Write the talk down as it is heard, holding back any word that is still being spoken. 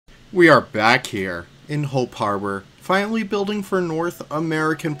We are back here in Hope Harbor, finally building for North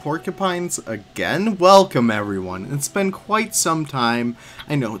American porcupines again. Welcome everyone. It's been quite some time.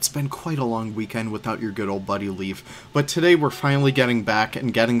 I know it's been quite a long weekend without your good old buddy Leaf, but today we're finally getting back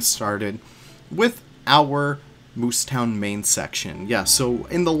and getting started with our Moosetown main section. Yeah, so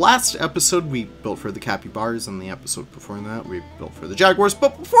in the last episode we built for the capybaras, and the episode before that we built for the jaguars,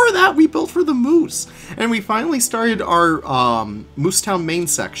 but before that we built for the moose. And we finally started our Moosetown main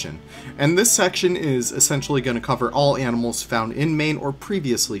section. And this section is essentially going to cover all animals found in Maine or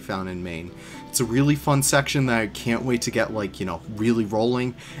previously found in Maine. It's a really fun section that I can't wait to get, like, really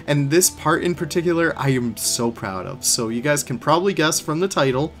rolling. And this part in particular I am so proud of. So you guys can probably guess from the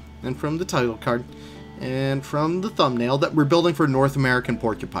title and from the title card and from the thumbnail that we're building for North American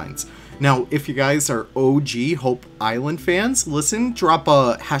porcupines. Now, if you guys are OG Hope Island fans, listen, drop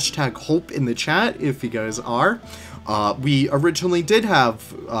a hashtag Hope in the chat if you guys are. We originally did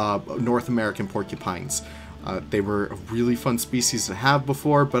have North American porcupines. They were a really fun species to have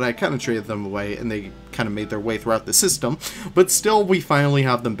before, but I kind of traded them away and they kind of made their way throughout the system. But still, we finally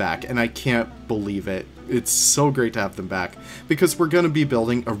have them back, and I can't believe it. It's so great to have them back, because we're going to be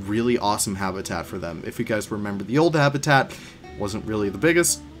building a really awesome habitat for them. If you guys remember, the old habitat wasn't really the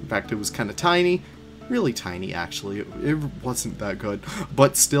biggest. In fact, it was kind of tiny. Really tiny, actually. It wasn't that good.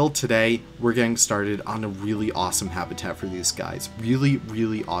 But still, today, we're getting started on a really awesome habitat for these guys. Really,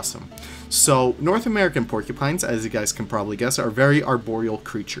 really awesome. So, North American porcupines, as you guys can probably guess, are very arboreal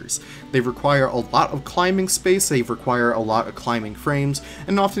creatures. They require a lot of climbing space, they require a lot of climbing frames,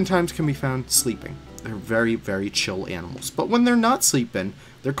 and oftentimes can be found sleeping. They're very, very chill animals. But when they're not sleeping,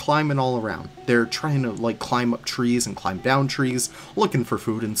 they're climbing all around. They're trying to, like, climb up trees and climb down trees, looking for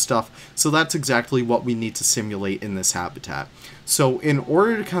food and stuff. So that's exactly what we need to simulate in this habitat. So in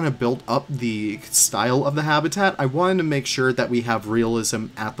order to kind of build up the style of the habitat, I wanted to make sure that we have realism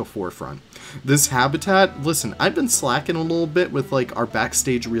at the forefront. This habitat, listen, I've been slacking a little bit with, like, our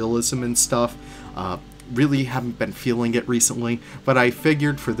backstage realism and stuff. Really haven't been feeling it recently, but I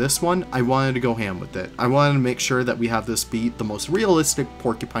figured for this one, I wanted to go ham with it. I wanted to make sure that we have this be the most realistic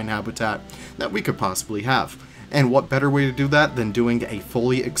porcupine habitat that we could possibly have. And what better way to do that than doing a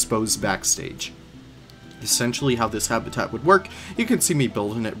fully exposed backstage? Essentially how this habitat would work, you can see me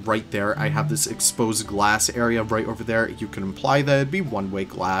building it right there. I have this exposed glass area right over there. You can imply that it'd be one-way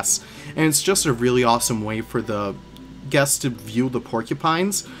glass, and it's just a really awesome way for the guests to view the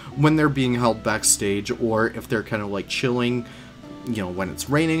porcupines when they're being held backstage, or if they're kind of like chilling, when it's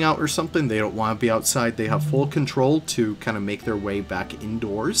raining out or something, they don't want to be outside. They have full control to kind of make their way back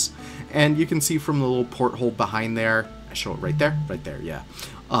indoors. And you can see from the little porthole behind there, I show it right there, yeah,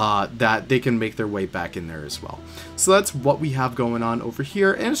 that they can make their way back in there as well. So that's what we have going on over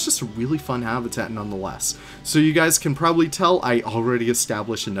here, and it's just a really fun habitat nonetheless. So you guys can probably tell I already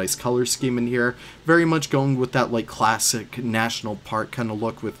established a nice color scheme in here, very much going with that, like, classic national park kind of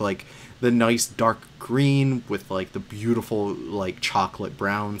look, with, like, the nice dark green with, like, the beautiful, like, chocolate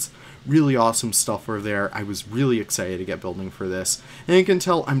browns. Really awesome stuff over there. I was really excited to get building for this, and you can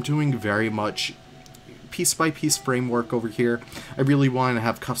tell I'm doing very much piece-by-piece framework over here. I really want to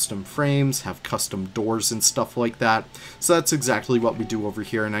have custom frames, have custom doors and stuff like that. So that's exactly what we do over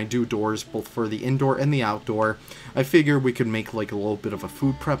here, and I do doors both for the indoor and the outdoor. I figure we could make, like, a little bit of a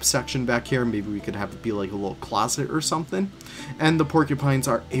food prep section back here. Maybe we could have it be like a little closet or something. And the porcupines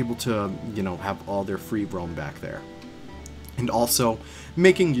are able to, have all their free roam back there. And also,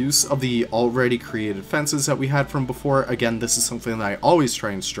 making use of the already created fences that we had from before. Again, this is something that I always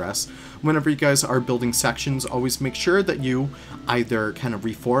try and stress. Whenever you guys are building sections, always make sure that you either kind of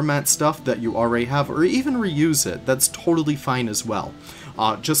reformat stuff that you already have, or even reuse it. That's totally fine as well.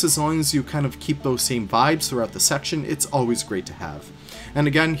 Just as long as you kind of keep those same vibes throughout the section, it's always great to have. And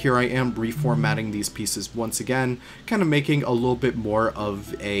again, here I am reformatting these pieces once again, kind of making a little bit more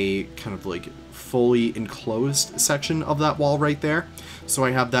of a kind of like fully enclosed section of that wall right there. So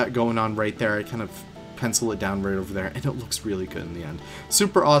I have that going on right there. I kind of pencil it down right over there, and it looks really good in the end.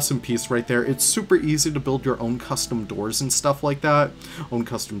 Super awesome piece right there. It's super easy to build your own custom doors and stuff like that. Own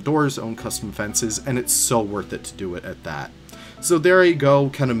custom doors, own custom fences, and it's so worth it to do it at that. So there you go,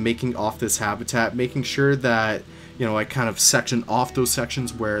 kind of making off this habitat, making sure that, I kind of section off those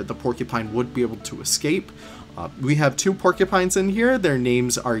sections where the porcupine would be able to escape. We have two porcupines in here. Their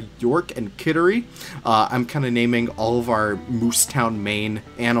names are York and Kittery. I'm kind of naming all of our Moosetown, Maine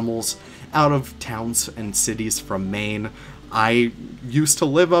animals out of towns and cities from Maine. I used to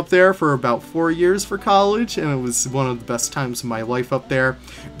live up there for about 4 years for college, and it was one of the best times of my life up there.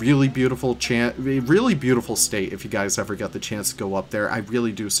 Really beautiful really beautiful state. If you guys ever get the chance to go up there, I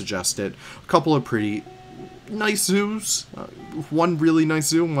really do suggest it. A couple of pretty nice zoos. One really nice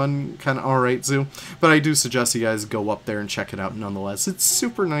zoo, one kind of alright zoo. But I do suggest you guys go up there and check it out nonetheless. It's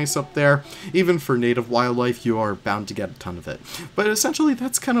super nice up there. Even for native wildlife, you are bound to get a ton of it. But essentially,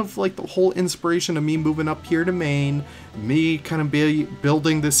 that's kind of like the whole inspiration of me moving up here to Maine. Me kind of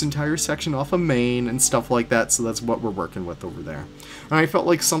building this entire section off of Maine and stuff like that. So that's what we're working with over there. And I felt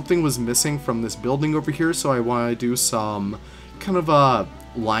like something was missing from this building over here. So I want to do some kind of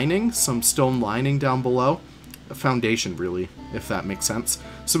lining, some stone lining down below. A foundation, really, if that makes sense.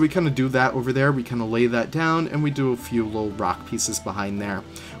 So we kind of do that over there, we kind of lay that down, and we do a few little rock pieces behind there.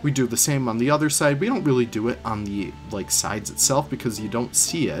 We do the same on the other side. We don't really do it on the sides itself because you don't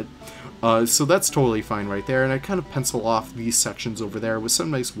see it. So that's totally fine right there, and I kind of pencil off these sections over there with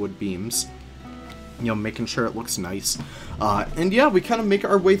some nice wood beams. You know, making sure it looks nice. And yeah, we kind of make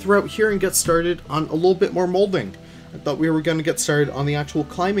our way throughout here and get started on a little bit more molding. I thought we were going to get started on the actual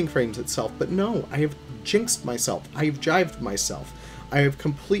climbing frames itself, but no, I have jinxed myself. I have jived myself. I have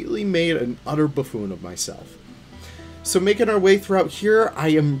completely made an utter buffoon of myself. So making our way throughout here, I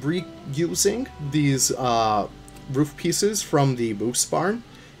am reusing these roof pieces from the moose barn,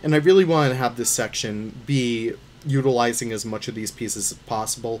 and I really want to have this section be utilizing as much of these pieces as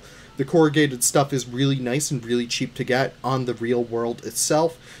possible. The corrugated stuff is really nice and really cheap to get on the real world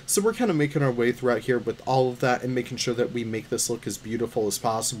itself, so we're kind of making our way throughout here with all of that and making sure that we make this look as beautiful as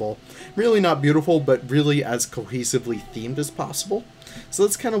possible. Really not beautiful, but really as cohesively themed as possible. So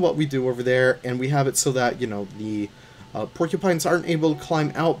that's kind of what we do over there, and we have it so that, you know, the porcupines aren't able to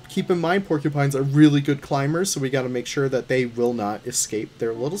climb out. Keep in mind, porcupines are really good climbers, so we got to make sure that they will not escape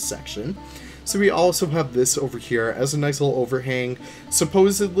their little section. So we also have this over here as a nice little overhang.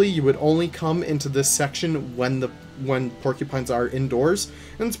 Supposedly you would only come into this section when porcupines are indoors,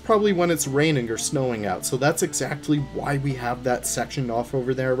 and it's probably when it's raining or snowing out. So that's exactly why we have that section off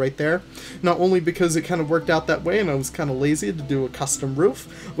over there right there. Not only because it kind of worked out that way and I was kind of lazy to do a custom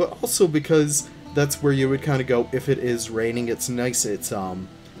roof, but also because that's where you would kind of go if it is raining. It's nice, it's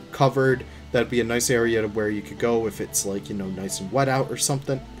covered. That'd be a nice area to where you could go if it's like, you know, nice and wet out or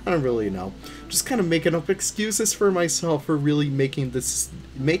something. I don't really know. Just kind of making up excuses for myself for really making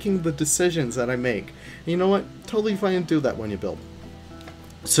the decisions that I make. And you know what? Totally fine to do that when you build.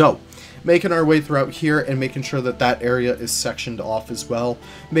 So, making our way throughout here and making sure that that area is sectioned off as well.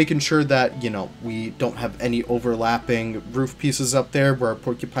 Making sure that, you know, we don't have any overlapping roof pieces up there where our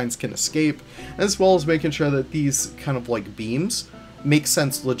porcupines can escape. As well as making sure that these kind of like beams make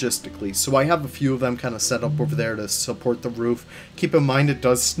sense logistically. So I have a few of them kind of set up over there to support the roof. Keep in mind it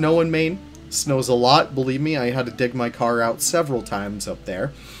does snow in Maine. Snows a lot, believe me. I had to dig my car out several times up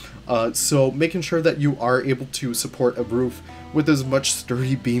there. So making sure that you are able to support a roof with as much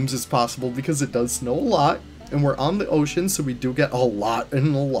sturdy beams as possible, because it does snow a lot and we're on the ocean, so we do get a lot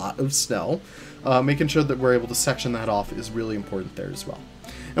of snow. Making sure that we're able to section that off is really important there as well.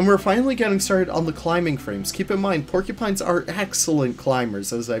 And we're finally getting started on the climbing frames. Keep in mind, porcupines are excellent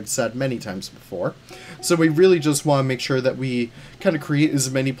climbers, as I've said many times before. So we really just want to make sure that we kind of create as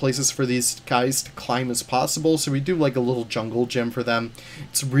many places for these guys to climb as possible. So we do like a little jungle gym for them.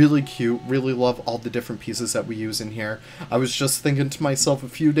 It's really cute. Really love all the different pieces that we use in here. I was just thinking to myself a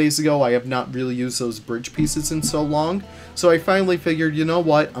few days ago, I have not really used those bridge pieces in so long. So I finally figured, you know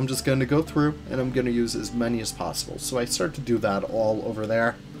what, I'm just going to go through and I'm going to use as many as possible. So I start to do that all over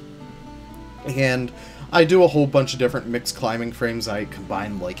there. And I do a whole bunch of different mixed climbing frames. I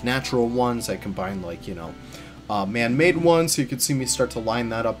combine like natural ones, I combine like, you know, man-made ones, so you could see me start to line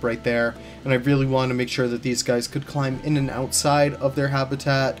that up right there. And I really want to make sure that these guys could climb in and outside of their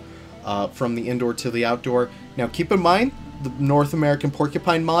habitat, from the indoor to the outdoor. Now keep in mind, the North American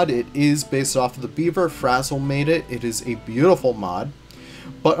Porcupine mod, it is based off of the beaver. Frazzle made it. It is a beautiful mod.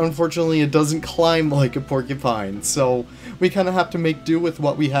 But unfortunately it doesn't climb like a porcupine, so we kind of have to make do with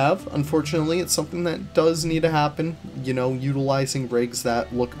what we have. Unfortunately, it's something that does need to happen, you know, utilizing rigs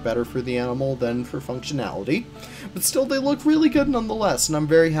that look better for the animal than for functionality. But still, they look really good nonetheless, and I'm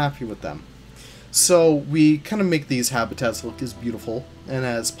very happy with them. So we kind of make these habitats look as beautiful and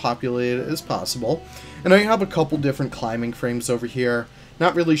as populated as possible. And I have a couple different climbing frames over here.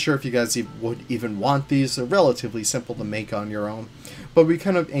 Not really sure if you guys would even want these. They're relatively simple to make on your own. But we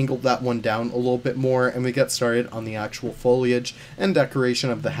kind of angled that one down a little bit more, and we get started on the actual foliage and decoration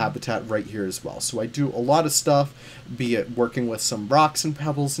of the habitat right here as well. So I do a lot of stuff, be it working with some rocks and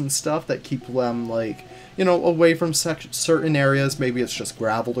pebbles and stuff that keep them, like, you know, away from certain areas. Maybe it's just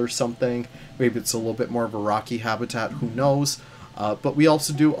gravel or something. Maybe it's a little bit more of a rocky habitat, who knows. But we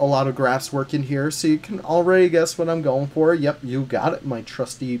also do a lot of grass work in here, so you can already guess what I'm going for. Yep, you got it, my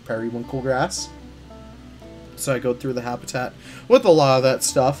trusty periwinkle grass. So I go through the habitat with a lot of that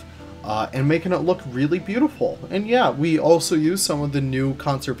stuff. and making it look really beautiful. And yeah, we also use some of the new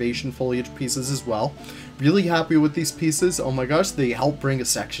conservation foliage pieces as well. Really happy with these pieces. Oh my gosh, they help bring a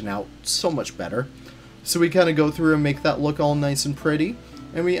section out so much better. So we kind of go through and make that look all nice and pretty.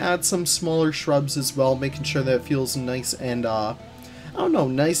 And we add some smaller shrubs as well, making sure that it feels nice and, I don't know,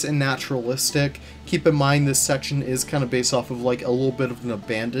 nice and naturalistic. Keep in mind this section is kind of based off of like a little bit of an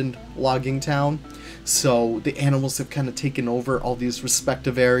abandoned logging town. So the animals have kind of taken over all these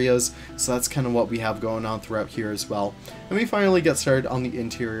respective areas. So that's kind of what we have going on throughout here as well. And we finally get started on the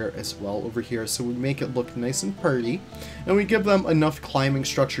interior as well over here. So we make it look nice and pretty. And we give them enough climbing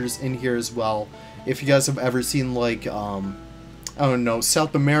structures in here as well. If you guys have ever seen like, I don't know,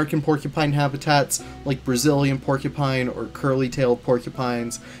 South American porcupine habitats, like Brazilian porcupine or curly-tailed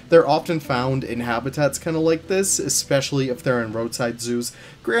porcupines. They're often found in habitats kind of like this, especially if they're in roadside zoos.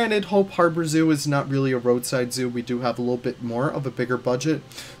 Granted, Hope Harbor Zoo is not really a roadside zoo. We do have a little bit more of a bigger budget,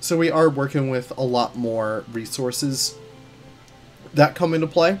 so we are working with a lot more resources that come into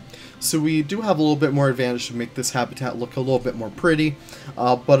play. So we do have a little bit more advantage to make this habitat look a little bit more pretty.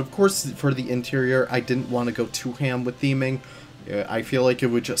 But of course, for the interior, I didn't want to go too ham with theming. I feel like it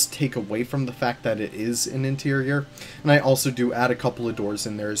would just take away from the fact that it is an interior. And I also do add a couple of doors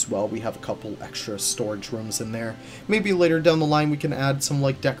in there as well. We have a couple extra storage rooms in there. Maybe later down the line we can add some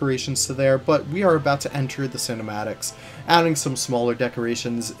like decorations to there, but we are about to enter the cinematics, adding some smaller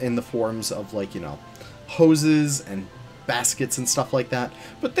decorations in the forms of like, you know, hoses and baskets and stuff like that.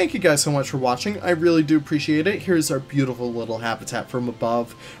 But thank you guys so much for watching. I really do appreciate it. Here's our beautiful little habitat from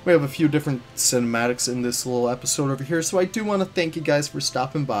above. We have a few different cinematics in this little episode over here, so I do want to thank you guys for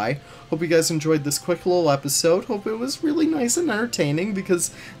stopping by. Hope you guys enjoyed this quick little episode. Hope it was really nice and entertaining,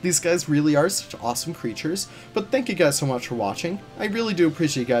 because these guys really are such awesome creatures. But thank you guys so much for watching. I really do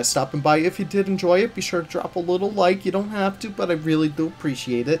appreciate you guys stopping by. If you did enjoy it, be sure to drop a little like. You don't have to, but I really do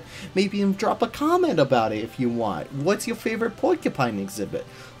appreciate it. Maybe even drop a comment about it if you want. What's your favorite porcupine exhibit?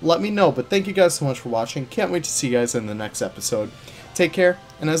 Let me know. But thank you guys so much for watching. Can't wait to see you guys in the next episode. Take care,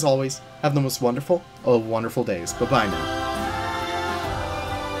 and as always, have the most wonderful of wonderful days. Bye-bye now.